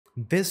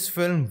This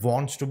film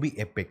wants to be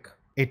epic.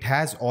 It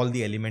has all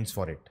the elements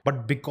for it.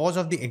 But because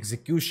of the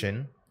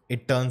execution,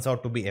 it turns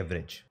out to be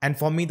average. And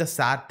for me, the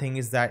sad thing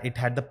is that it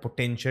had the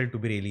potential to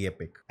be really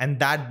epic. And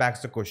that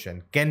begs the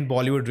question, can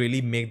Bollywood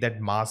really make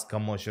that mass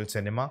commercial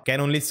cinema?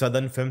 Can only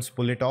southern films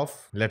pull it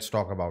off? Let's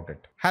talk about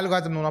it. Hello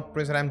guys, I'm Nona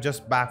and I'm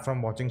just back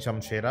from watching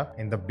Shamshera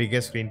in the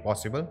biggest screen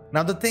possible.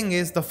 Now the thing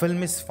is, the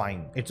film is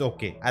fine. It's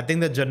okay. I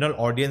think the general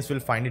audience will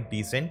find it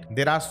decent.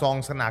 There are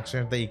songs and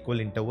action at the equal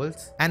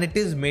intervals. And it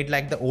is made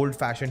like the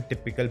old-fashioned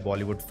typical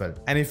Bollywood film.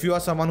 And if you are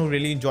someone who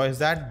really enjoys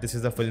that, this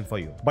is the film for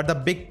you. But the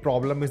big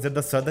problem is that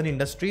the southern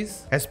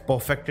industries has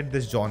perfected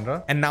this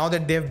genre, and now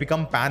that they have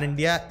become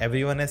pan-India,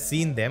 everyone has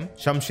seen them.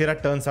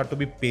 Shamshera turns out to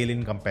be pale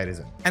in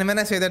comparison. And when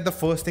I say that, the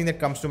first thing that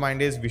comes to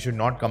mind is we should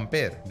not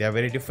compare. They are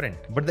very different.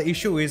 But the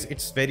issue is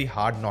it's very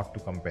hard not to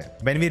compare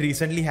when we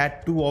recently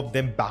had two of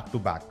them back to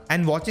back.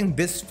 And watching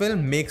this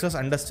film makes us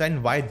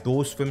understand why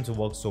those films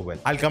work so well.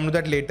 I'll come to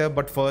that later,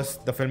 but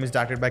first, the film is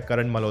directed by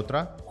Karan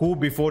Malhotra, who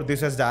before this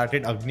has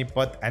directed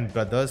Agnipath and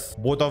Brothers,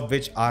 both of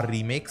which are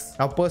remakes.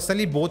 Now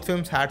personally, both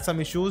films had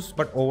some issues,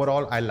 but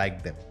overall I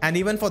liked them. And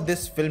even for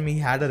this film, he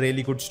had a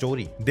really good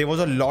story. There was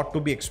a lot to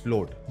be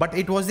explored, but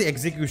it was the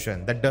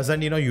execution that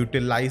doesn't,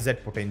 utilize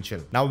that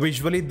potential. Now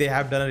visually, they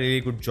have done a really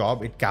good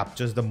job. It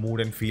captures the mood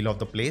and feel of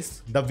the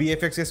place. The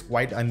VFX is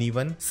quite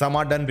uneven. Some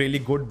are done really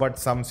good, but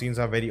some scenes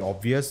are very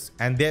obvious,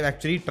 and they have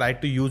actually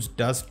tried to use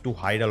dust to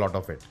hide a lot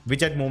of it,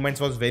 which at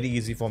moments was very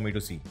easy for me to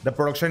see. The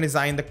production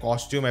design, the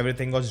costume,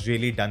 everything was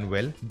really done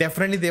well.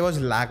 Definitely there was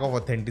lack of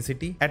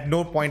authenticity. At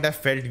no point I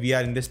felt we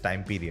are in this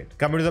time period.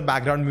 Coming to the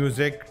background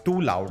music,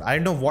 too loud. I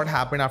don't know what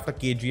happened after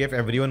KGF.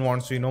 Everyone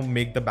wants to,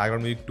 make the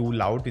background music too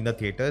loud in the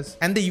theaters,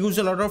 and they use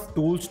a lot of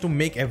tools to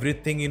make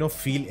everything,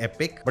 feel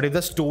epic. But if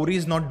the story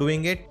is not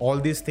doing it, all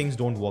these things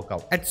don't work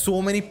out. At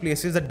so many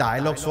places, the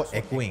dialogues were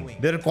echoing.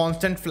 There are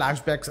constant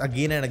flashbacks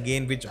again and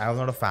again, which I was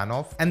not a fan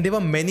of. And there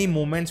were many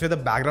moments where the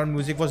background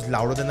music was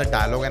louder than the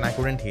dialogue and I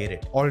couldn't hear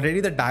it.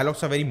 Already the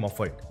dialogues are very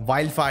muffled.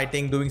 While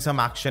fighting, doing some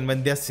action,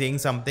 when they're saying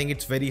something,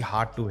 it's very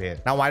hard to hear.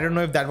 Now, I don't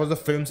know if that was the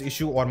film's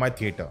issue or my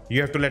theater.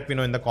 You have to let me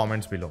know in the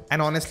comments below.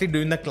 And honestly,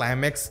 during the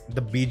climax,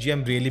 the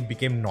BGM really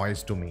became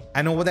noise to me.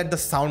 And over that, the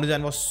sound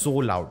design was so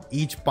loud.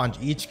 Each punch,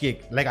 each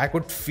kick, like I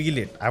could feel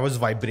it. I was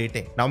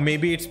vibrating. Now,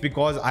 maybe it's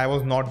because I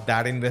was not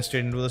that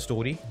invested into the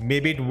story.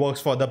 Maybe it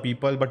works for other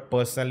people, but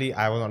personally,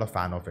 I was not a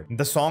fan of it.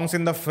 The songs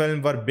in the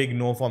film were big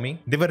no for me.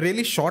 They were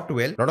really shot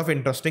well, lot of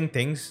interesting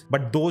things,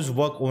 but those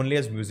work only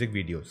as music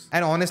videos.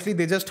 And honestly,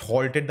 they just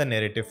halted the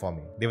narrative for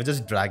me. They were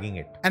just dragging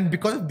it. And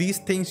because of these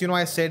things,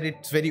 I said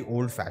it's very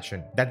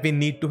old-fashioned, that we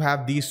need to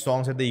have these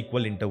songs at the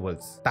equal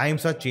intervals.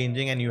 Times are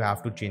changing and you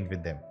have to change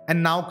with them.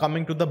 And now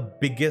coming to the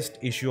biggest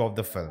issue of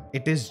the film,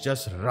 it is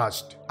just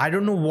rushed. I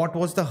don't know what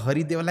was the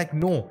hurry. They were like,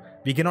 no,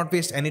 we cannot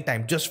waste any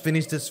time, just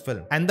finish this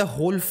film. And the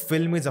whole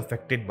film is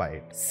affected by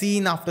it.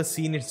 Scene after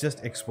scene, it's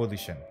just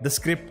exposition. The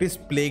script is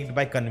plagued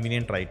by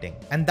convenient writing.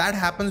 And that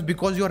happens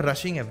because you're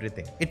rushing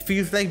everything. It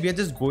feels like we are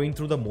just going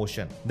through the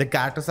motion. The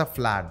characters are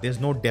flat, there's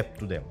no depth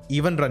to them.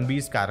 Even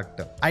Ranbir's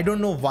character, I don't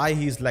know why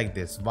he's like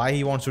this, why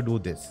he wants to do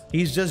this.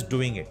 He's just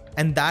doing it.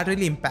 And that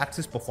really impacts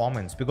his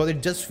performance because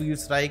it just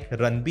feels like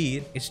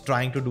Ranbir is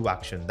trying to do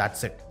action.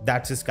 That's it.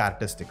 That's his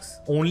characteristics.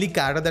 Only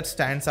character that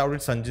stands out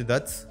is Sanjay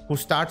Dutt's, who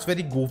starts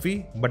very goofy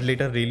but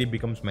later really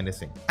becomes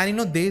menacing. And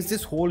there's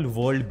this whole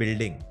world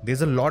building.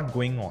 There's a lot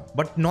going on,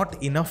 but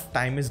not enough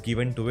time is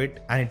given to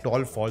it and it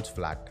all falls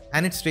flat.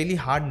 And it's really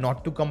hard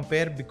not to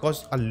compare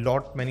because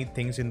many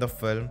things in the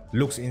film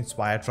looks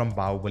inspired from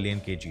Bahubali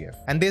and KGF.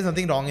 And there's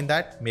nothing wrong in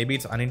that. Maybe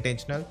it's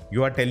unintentional.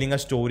 You are telling a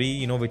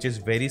story, which is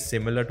very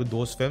similar to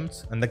those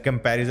films, and the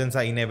comparisons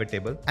are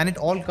inevitable. And it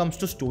all comes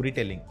to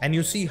storytelling. And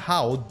you see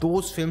how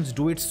those films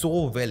do it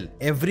so well.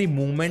 Every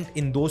moment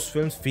in those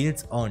films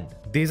feels earned.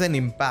 There's an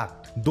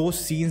impact. Those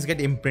scenes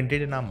get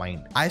imprinted in our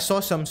mind. I saw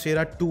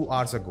Shamshera 2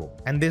 hours ago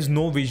and there's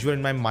no visual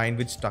in my mind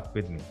which stuck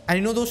with me.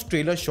 And those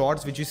trailer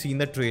shots which you see in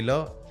the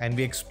trailer and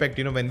we expect,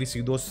 when we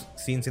see those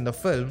scenes in the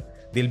film,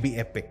 they'll be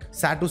epic.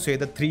 Sad to say,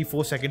 the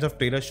 3-4 seconds of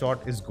trailer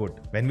shot is good.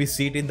 When we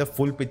see it in the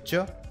full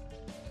picture,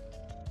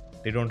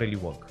 they don't really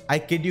work. I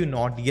kid you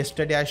not,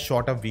 yesterday I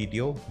shot a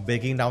video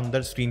breaking down the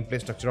screenplay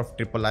structure of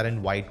RRR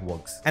and why it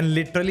works. And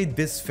literally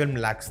this film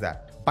lacks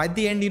that. By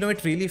the end,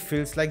 it really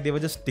feels like they were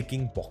just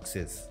ticking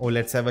boxes. Oh,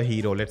 let's have a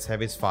hero, let's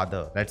have his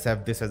father, let's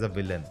have this as a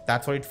villain.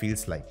 That's what it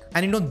feels like.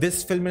 And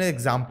this film is an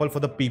example for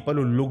the people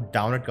who look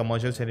down at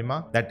commercial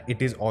cinema, that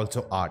it is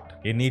also art.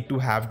 You need to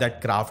have that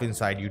craft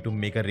inside you to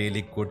make a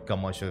really good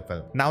commercial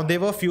film. Now,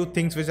 there were a few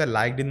things which I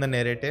liked in the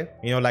narrative,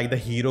 like the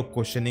hero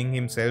questioning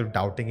himself,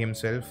 doubting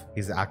himself,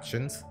 his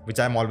actions, which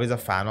I'm always a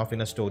fan of in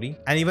a story.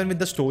 And even with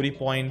the story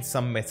points,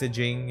 some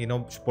messaging,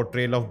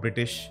 portrayal of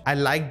British, I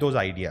like those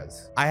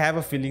ideas. I have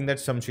a feeling that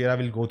Shamshera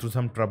will go through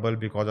some trouble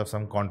because of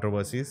some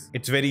controversies.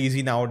 It's very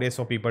easy nowadays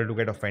for people to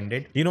get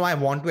offended. I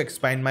want to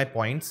expand my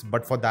points,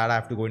 but for that I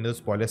have to go into the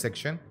spoiler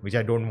section, which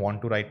I don't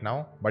want to right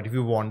now. But if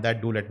you want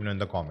that, do let me know in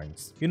the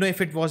comments.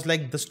 If it was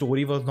like the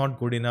story was not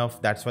good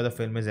enough, that's why the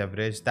film is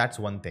average, that's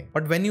one thing.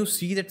 But when you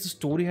see that the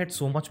story had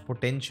so much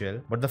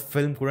potential, but the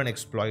film couldn't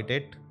exploit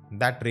it,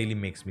 that really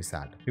makes me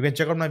sad. You can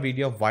check out my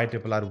video of why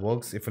RRR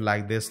works. If you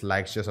like this,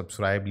 like, share,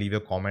 subscribe, leave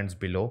your comments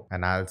below,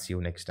 and I'll see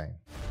you next time.